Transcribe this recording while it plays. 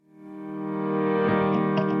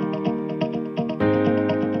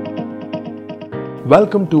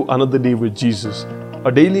Welcome to Another Day with Jesus,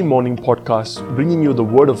 a daily morning podcast bringing you the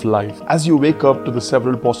word of life as you wake up to the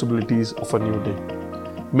several possibilities of a new day.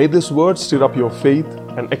 May this word stir up your faith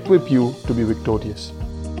and equip you to be victorious.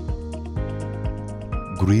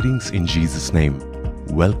 Greetings in Jesus' name.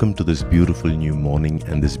 Welcome to this beautiful new morning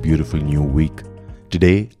and this beautiful new week.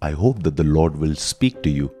 Today, I hope that the Lord will speak to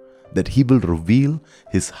you, that He will reveal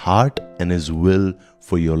His heart and His will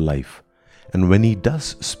for your life. And when He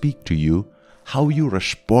does speak to you, how you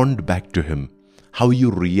respond back to Him, how you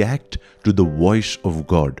react to the voice of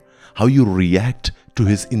God, how you react to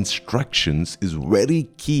His instructions is very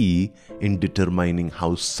key in determining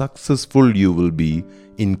how successful you will be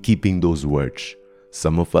in keeping those words.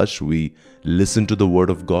 Some of us, we listen to the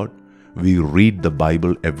Word of God, we read the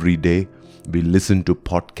Bible every day, we listen to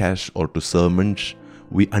podcasts or to sermons,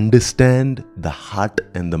 we understand the heart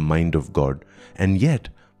and the mind of God, and yet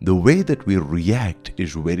the way that we react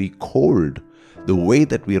is very cold. The way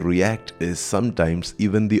that we react is sometimes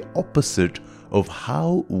even the opposite of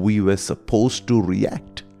how we were supposed to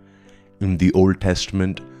react. In the Old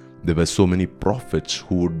Testament, there were so many prophets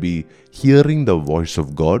who would be hearing the voice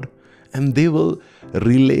of God, and they will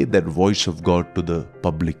relay that voice of God to the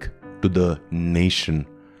public, to the nation.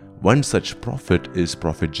 One such prophet is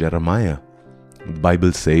Prophet Jeremiah. The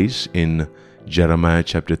Bible says in Jeremiah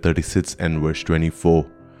chapter 36 and verse 24,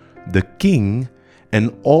 "The king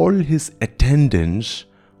and all his attendants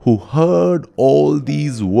who heard all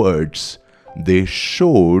these words, they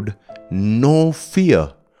showed no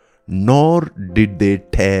fear, nor did they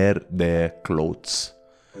tear their clothes."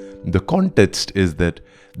 The context is that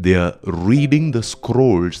they are reading the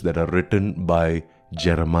scrolls that are written by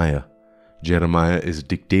Jeremiah. Jeremiah is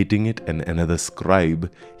dictating it, and another scribe,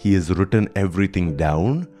 he has written everything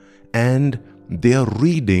down, and they are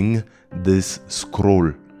reading this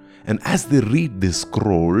scroll. And as they read this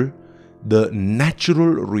scroll, the natural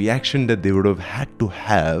reaction that they would have had to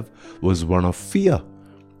have was one of fear.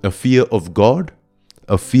 A fear of God,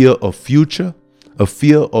 a fear of future, a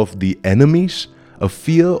fear of the enemies, a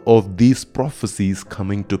fear of these prophecies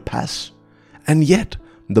coming to pass. And yet,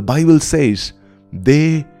 the Bible says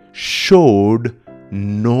they showed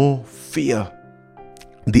no fear.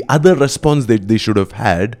 The other response that they should have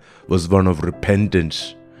had was one of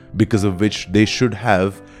repentance, because of which they should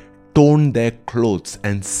have torn their clothes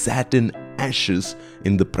and sat in ashes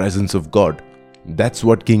in the presence of God. That's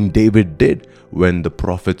what King David did when the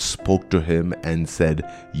prophet spoke to him and said,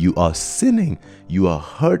 "You are sinning, you are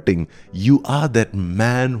hurting, you are that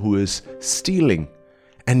man who is stealing."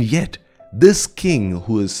 And yet, this king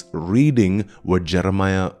who is reading what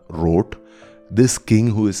Jeremiah wrote, this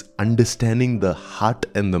king who is understanding the heart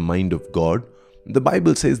and the mind of God, the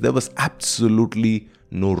Bible says there was absolutely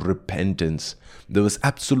no repentance. There was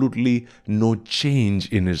absolutely no change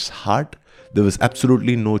in his heart. There was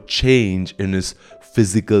absolutely no change in his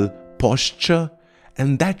physical posture.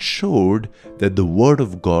 And that showed that the word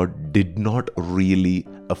of God did not really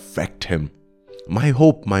affect him. My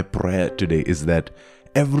hope, my prayer today is that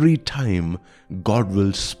every time God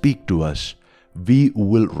will speak to us, we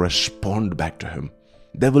will respond back to Him.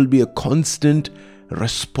 There will be a constant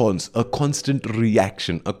response, a constant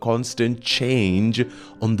reaction, a constant change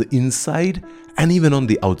on the inside and even on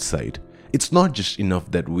the outside. It's not just enough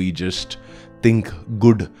that we just think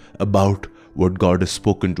good about what God has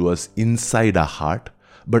spoken to us inside our heart,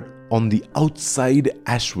 but on the outside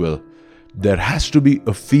as well. There has to be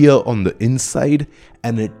a fear on the inside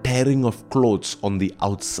and a tearing of clothes on the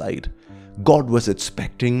outside. God was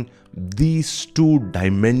expecting these two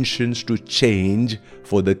dimensions to change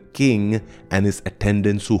for the king and his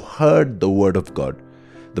attendants who heard the word of God.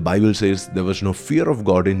 The Bible says there was no fear of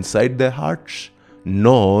God inside their hearts,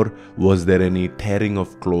 nor was there any tearing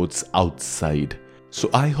of clothes outside. So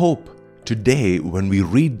I hope today when we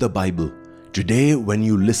read the Bible, today when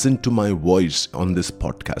you listen to my voice on this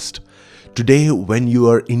podcast, today when you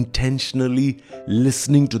are intentionally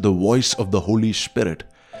listening to the voice of the Holy Spirit,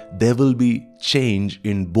 there will be change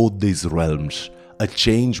in both these realms. A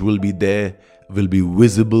change will be there, will be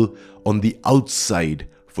visible on the outside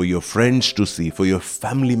for your friends to see, for your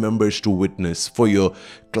family members to witness, for your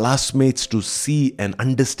classmates to see and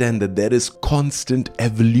understand that there is constant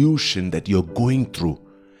evolution that you're going through.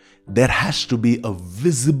 There has to be a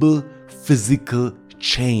visible physical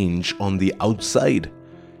change on the outside.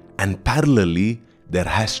 And parallelly, there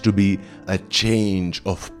has to be a change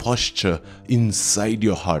of posture inside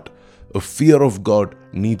your heart. A fear of God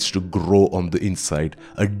needs to grow on the inside.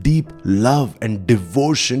 A deep love and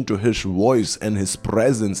devotion to His voice and His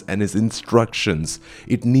presence and His instructions,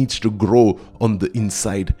 it needs to grow on the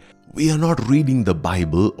inside. We are not reading the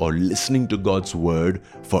Bible or listening to God's word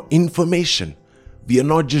for information. We are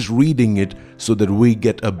not just reading it so that we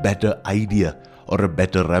get a better idea or a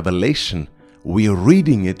better revelation. We are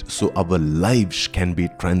reading it so our lives can be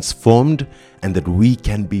transformed and that we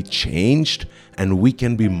can be changed and we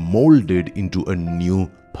can be molded into a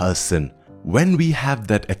new person. When we have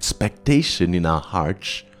that expectation in our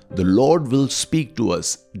hearts, the Lord will speak to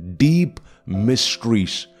us deep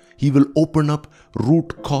mysteries. He will open up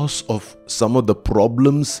root cause of some of the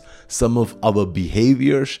problems, some of our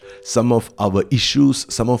behaviors, some of our issues,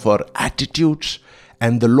 some of our attitudes,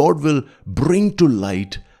 and the Lord will bring to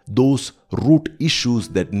light those root issues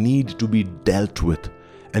that need to be dealt with.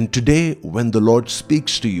 And today, when the Lord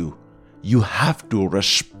speaks to you, you have to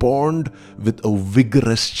respond with a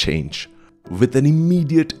vigorous change, with an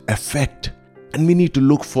immediate effect. And we need to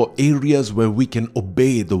look for areas where we can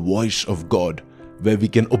obey the voice of God, where we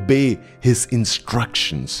can obey His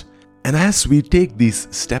instructions. And as we take these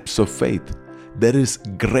steps of faith, there is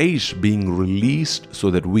grace being released so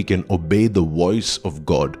that we can obey the voice of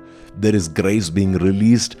God. There is grace being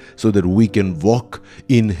released so that we can walk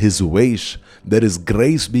in His ways. There is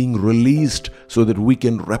grace being released so that we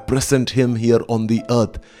can represent Him here on the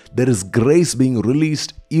earth. There is grace being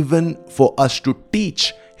released even for us to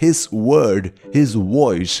teach His word, His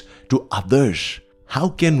voice to others. How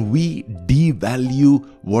can we devalue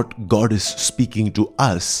what God is speaking to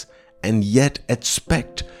us and yet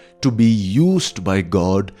expect to be used by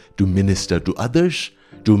God to minister to others,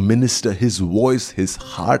 to minister His voice, His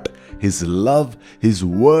heart, His love, His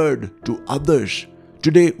word to others?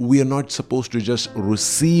 Today, we are not supposed to just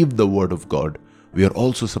receive the word of God. We are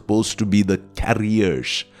also supposed to be the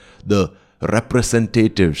carriers, the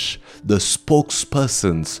representatives, the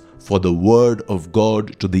spokespersons for the word of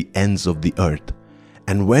God to the ends of the earth.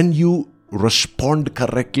 And when you respond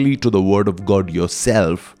correctly to the word of God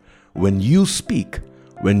yourself, when you speak,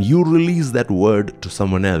 when you release that word to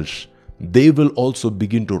someone else, they will also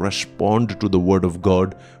begin to respond to the word of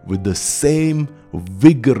God with the same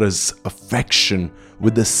vigorous affection,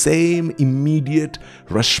 with the same immediate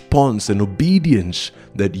response and obedience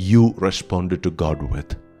that you responded to God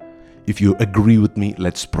with. If you agree with me,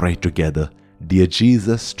 let's pray together. Dear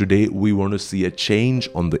Jesus, today we want to see a change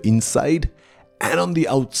on the inside and on the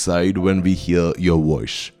outside when we hear your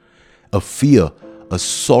voice. A fear, a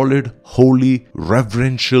solid, holy,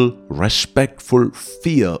 reverential, respectful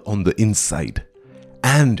fear on the inside.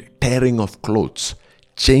 And tearing of clothes,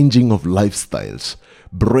 changing of lifestyles,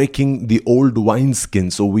 breaking the old wineskin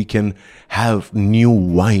so we can have new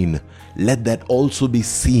wine. Let that also be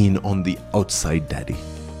seen on the outside, Daddy.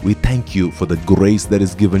 We thank you for the grace that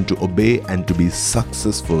is given to obey and to be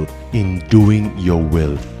successful in doing your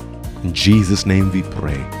will. In Jesus' name we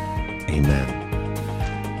pray. Amen.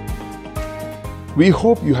 We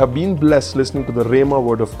hope you have been blessed listening to the Rhema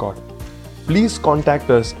Word of God. Please contact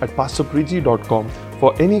us at pastorpreeti.com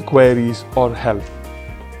for any queries or help.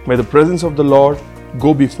 May the presence of the Lord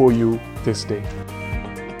go before you this day.